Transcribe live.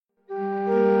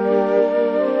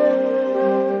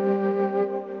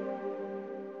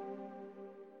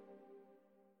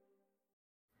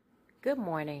Good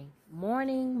morning.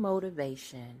 Morning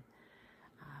motivation.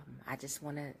 I just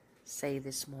want to say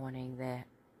this morning that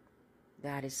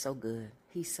God is so good.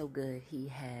 He's so good. He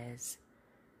has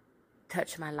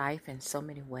touched my life in so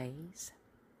many ways.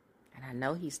 And I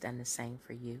know He's done the same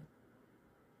for you.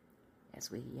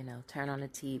 As we, turn on the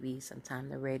TV, sometime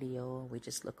the radio, or we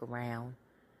just look around,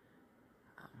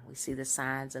 we see the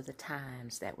signs of the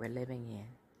times that we're living in.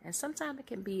 And sometimes it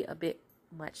can be a bit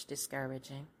much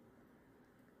discouraging.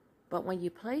 But when you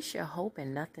place your hope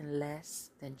in nothing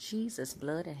less than Jesus'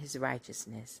 blood and His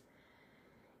righteousness,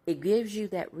 it gives you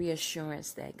that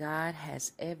reassurance that God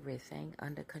has everything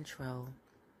under control.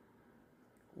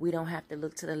 We don't have to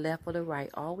look to the left or the right.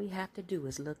 All we have to do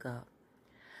is look up.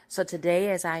 So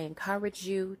today, as I encourage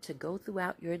you to go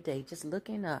throughout your day, just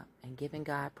looking up and giving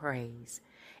God praise,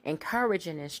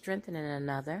 encouraging and strengthening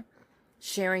another,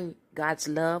 sharing God's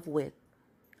love with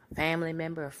a family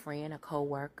member, a friend, a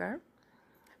co-worker,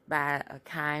 by a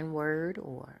kind word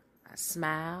or a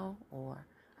smile or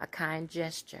a kind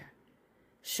gesture,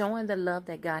 showing the love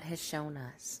that God has shown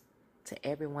us to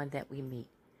everyone that we meet.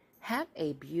 Have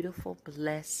a beautiful,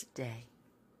 blessed day.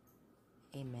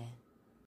 Amen.